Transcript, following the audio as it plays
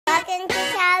Welcome to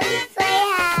Cali's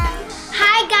Playhouse.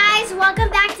 Hi guys, welcome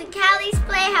back to Cali's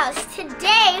Playhouse.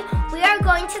 Today we are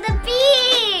going to the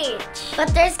beach.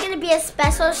 But there's going to be a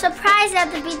special surprise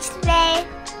at the beach today.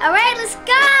 Alright, let's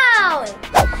go!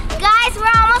 Guys,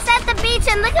 we're almost at the beach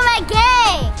and look at my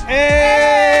gang.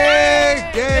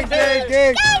 Hey! Gang, gang,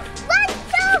 gang. Gang, 1,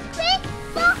 2, 3,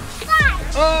 4,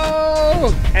 5.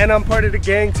 Oh! And I'm part of the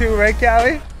gang too, right,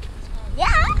 Callie?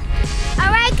 Yeah.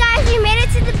 Alright guys, we made it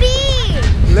to the beach.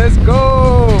 Let's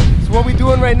go! So what we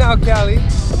doing right now, Callie?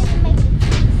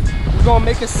 We're gonna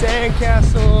make a sand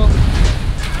castle.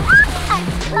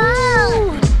 Let's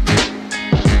go.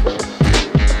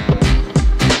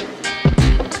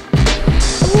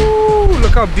 Ooh,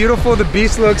 look how beautiful the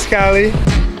beach looks, Callie.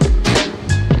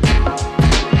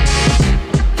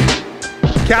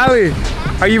 Callie,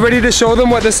 are you ready to show them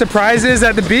what the surprise is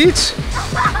at the beach?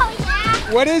 Oh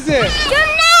yeah. What is it?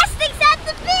 Gymnastics at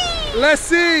the beach. Let's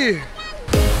see.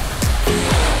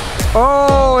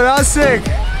 Oh, that's sick.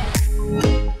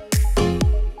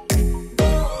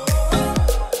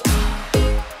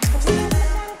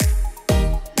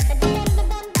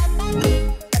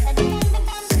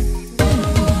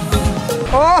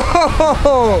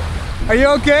 Oh, are you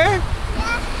okay? Yeah.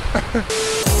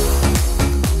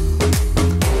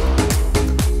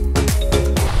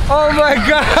 Oh my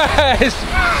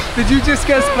gosh! Did you just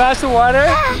get splashed with water?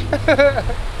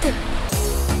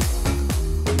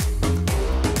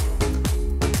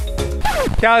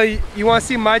 Callie, you want to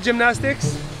see my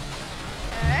gymnastics?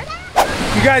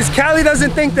 You guys, Callie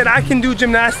doesn't think that I can do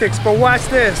gymnastics, but watch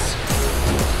this.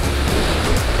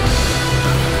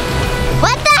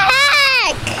 What the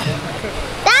heck?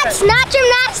 That's not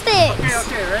gymnastics.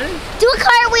 Okay, ready? Do a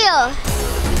cartwheel.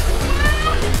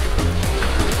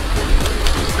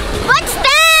 What's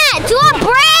that? Do a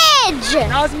bridge.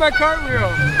 How's my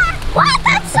cartwheel? What?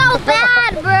 That's so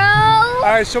bad, bro.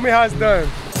 All right, show me how it's done.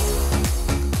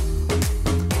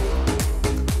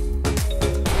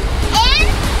 And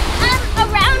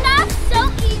around us, so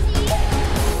easy.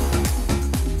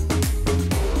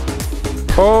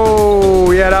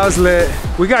 Oh, yeah, that was lit.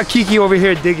 We got Kiki over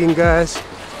here digging, guys.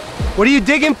 What are you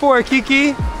digging for,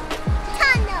 Kiki?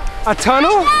 Tunnel. A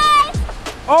tunnel? Guys.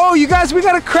 Oh, you guys, we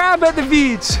got a crab at the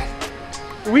beach.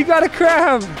 We got a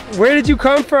crab. Where did you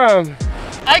come from?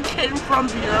 I came from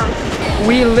the earth.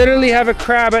 We literally have a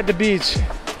crab at the beach.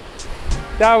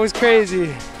 That was crazy.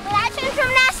 When I trained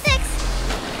gymnastics,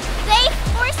 they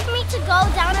forced me to go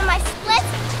down in my splits.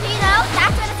 You know,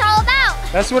 that's what it's all about.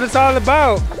 That's what it's all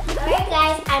about. Alright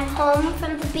guys, I'm home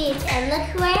from the beach and look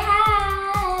who I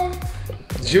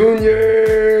have.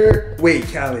 Junior. Wait,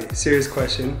 Callie, serious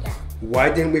question. Yeah. Why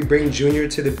didn't we bring Junior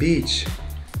to the beach?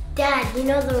 Dad, you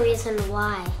know the reason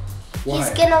why. Why? He's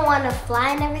gonna want to fly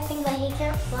and everything, but he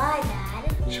can't fly,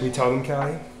 Dad. Should we tell them,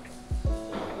 Callie?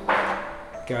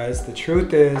 Guys, the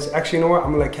truth is, actually, you know what?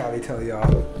 I'm gonna let Callie tell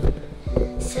y'all.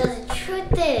 So the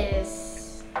truth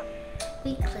is,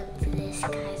 we clipped this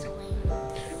guy's wing.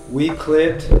 We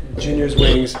clipped Junior's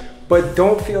wings, but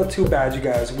don't feel too bad, you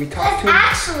guys. We talked to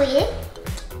Actually,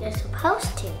 you're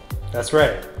supposed to. That's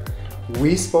right.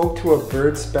 We spoke to a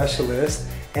bird specialist,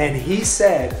 and he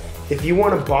said, if you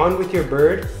want to bond with your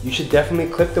bird, you should definitely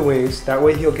clip the wings. That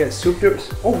way he'll get super.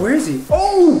 Oh, where is he?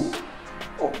 Oh,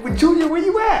 Junior, where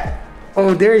you at?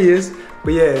 Oh, there he is.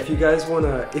 But yeah, if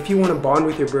you wanna bond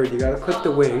with your bird, you gotta clip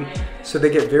the wing so they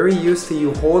get very used to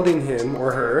you holding him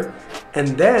or her,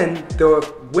 and then the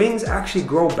wings actually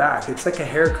grow back. It's like a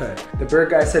haircut. The bird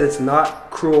guy said it's not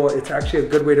cruel. It's actually a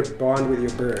good way to bond with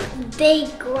your bird. They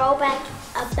grow back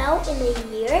about in a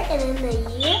year, and in a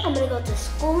year, I'm gonna go to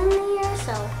school in a year,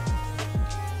 so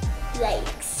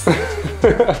yikes.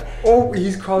 Oh,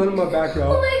 he's crawling on my back,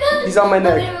 y'all. Oh my god. He's on my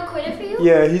neck. Want me to record it for you?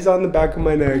 Yeah, he's on the back of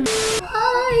my neck.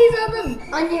 Oh, he's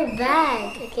on your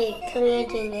bag. Okay, come here,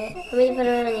 Junior. Want me to put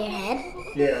it on your head?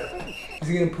 Yeah. Is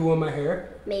he gonna poo on my hair?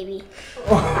 Maybe.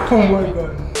 Oh my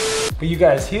god. But you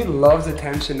guys, he loves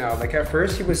attention now. Like at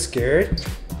first he was scared.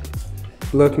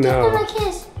 Look Give him a now.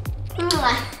 kiss.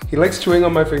 Mwah. He likes chewing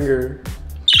on my finger.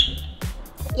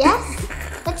 Yes?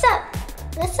 What's up?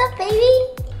 What's up,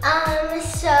 baby?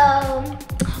 So,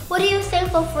 what are you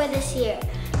thankful for this year?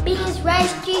 Beans,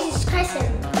 rice, Jesus Christ,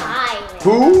 and Byron.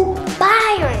 Who?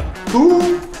 Byron.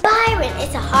 Who? Byron.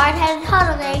 It's a hard-headed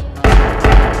holiday.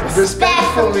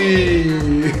 Respectfully.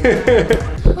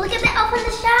 Look at the elf on the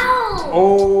shelf.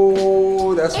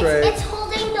 Oh, that's right. It's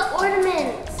holding the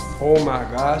ornaments. Oh my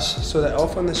gosh. So the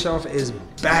elf on the shelf is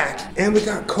back. And we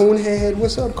got Conehead.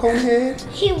 What's up, Conehead?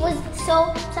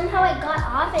 Somehow it got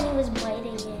off and he was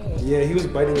biting it. Yeah, he was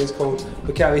biting his cone.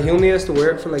 But Callie, he only has to wear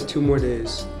it for like 2 more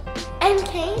days. And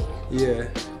Kane? Yeah.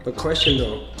 But question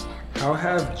though, How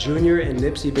have Junior and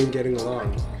Nipsey been getting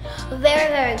along? Very,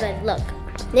 very good. Look,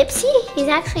 Nipsey, he's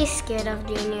actually scared of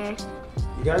Junior.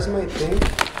 You guys might think,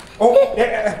 oh,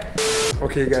 yeah.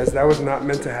 Okay guys, that was not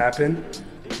meant to happen.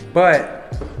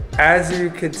 But as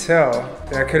you could tell,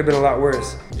 that could have been a lot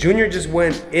worse. Junior just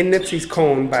went in Nipsey's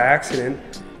cone by accident.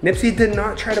 Nipsey did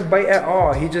not try to bite at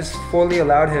all. He just fully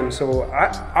allowed him. So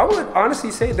I would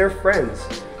honestly say they're friends.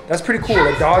 That's pretty cool.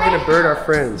 A dog and a bird are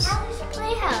friends. Cali's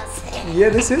Playhouse. Yeah,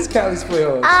 this is Cali's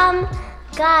Playhouse.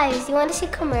 Guys, you want to see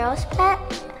Camaro's pet?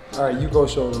 All right, you go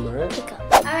show them, all right? Pick up.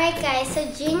 All right, guys, so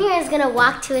Junior is gonna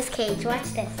walk to his cage.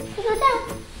 Watch this. He go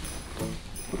down.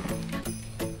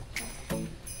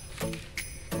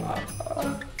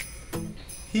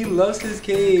 He loves his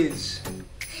cage.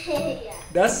 Yeah.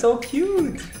 That's so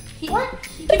cute. What?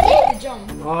 He can take the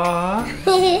jump. Aww.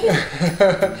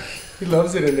 He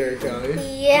loves it in there, Cali.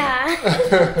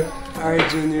 Yeah. All right,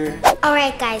 Junior. All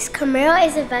right, guys, Camaro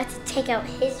is about to take out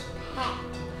his pet.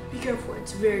 Be careful,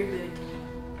 it's very big.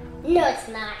 No, it's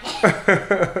not.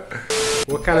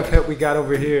 What kind of pet we got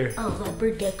over here? A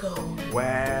leopard gecko.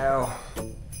 Wow.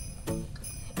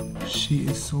 She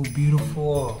is so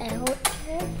beautiful. I hold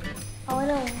her. Oh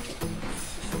no.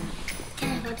 Can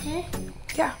I hold her?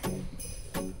 Yeah.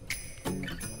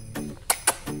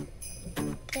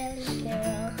 Cali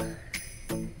girl.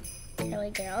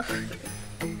 Cali girl.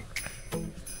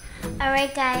 All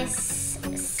right, guys.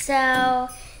 So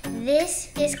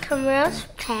this is Camaro's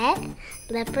pet,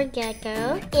 leopard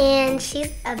gecko, and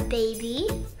she's a baby.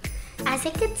 As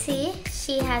you can see,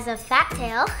 she has a fat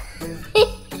tail.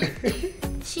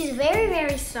 She's very,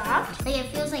 very soft. Like it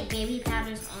feels like baby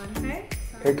powder's on her.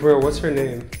 Hey, Camaro, what's her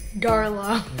name?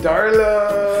 Darla.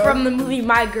 Darla. From the movie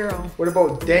My Girl. What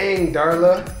about Dang,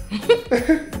 Darla?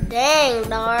 Dang,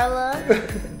 Darla.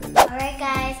 Alright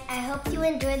guys, I hope you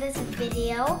enjoyed this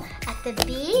video at the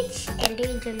beach and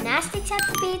doing gymnastics at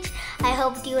the beach. I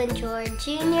hope you enjoyed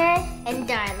Junior and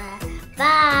Darla.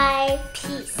 Bye.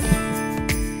 Peace.